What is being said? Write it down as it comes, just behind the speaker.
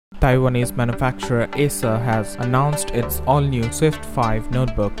Taiwanese manufacturer Acer has announced its all-new Swift 5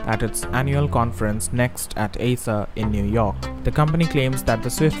 notebook at its annual conference Next at Acer in New York. The company claims that the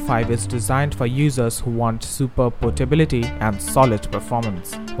Swift 5 is designed for users who want superb portability and solid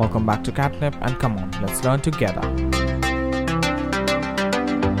performance. Welcome back to QatNip, and come on, let's learn together.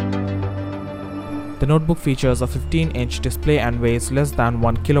 The notebook features a 15-inch display and weighs less than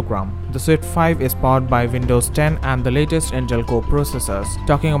 1 kilogram. The Swift 5 is powered by Windows 10 and the latest Intel Core processors.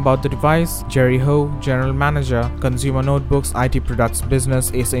 Talking about the device, Jerry Ho, General Manager, Consumer Notebooks IT Products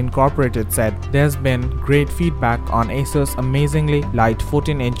Business Acer Incorporated, said, "There's been great feedback on Acer's amazingly light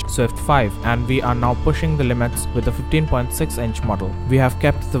 14-inch Swift 5, and we are now pushing the limits with the 15.6-inch model. We have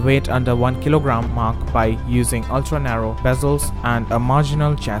kept the weight under 1 kilogram mark by using ultra-narrow bezels and a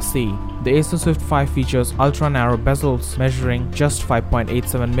marginal chassis." The Acer Swift 5 features ultra-narrow bezels measuring just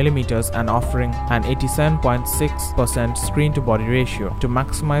 5.87 mm and offering an 87.6% screen-to-body ratio to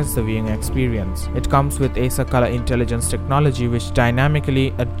maximize the viewing experience. It comes with Acer Color Intelligence technology, which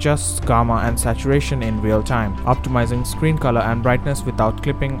dynamically adjusts gamma and saturation in real time, optimizing screen color and brightness without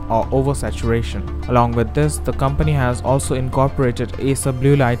clipping or oversaturation. Along with this, the company has also incorporated Acer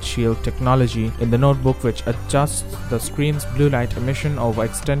Blue Light Shield technology in the notebook, which adjusts the screen's blue light emission over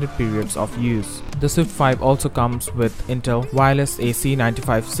extended periods of use. The Swift 5 also comes with Intel Wireless AC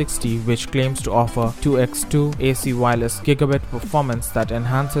 9560, which claims to offer 2x2 AC wireless gigabit performance that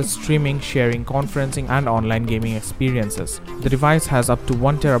enhances streaming, sharing, conferencing, and online gaming experiences. The device has up to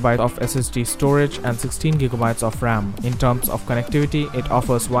 1 TB of SSD storage and 16 GB of RAM. In terms of connectivity, it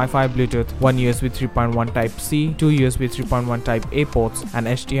offers Wi-Fi, Bluetooth, 1 USB 3.1 Type-C, 2 USB 3.1 Type-A ports, an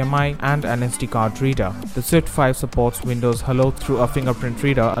HDMI, and an SD card reader. The Swift 5 supports Windows Hello through a fingerprint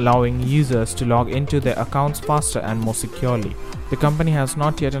reader, allowing users to log into their accounts faster and more securely. The company has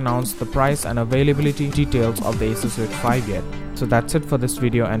not yet announced the price and availability details of the Acer Swift 5 yet. So that's it for this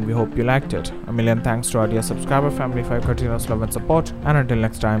video, and we hope you liked it. A million thanks to our dear subscriber family for your continuous love and support, and until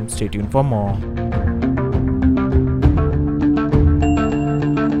next time, stay tuned for more.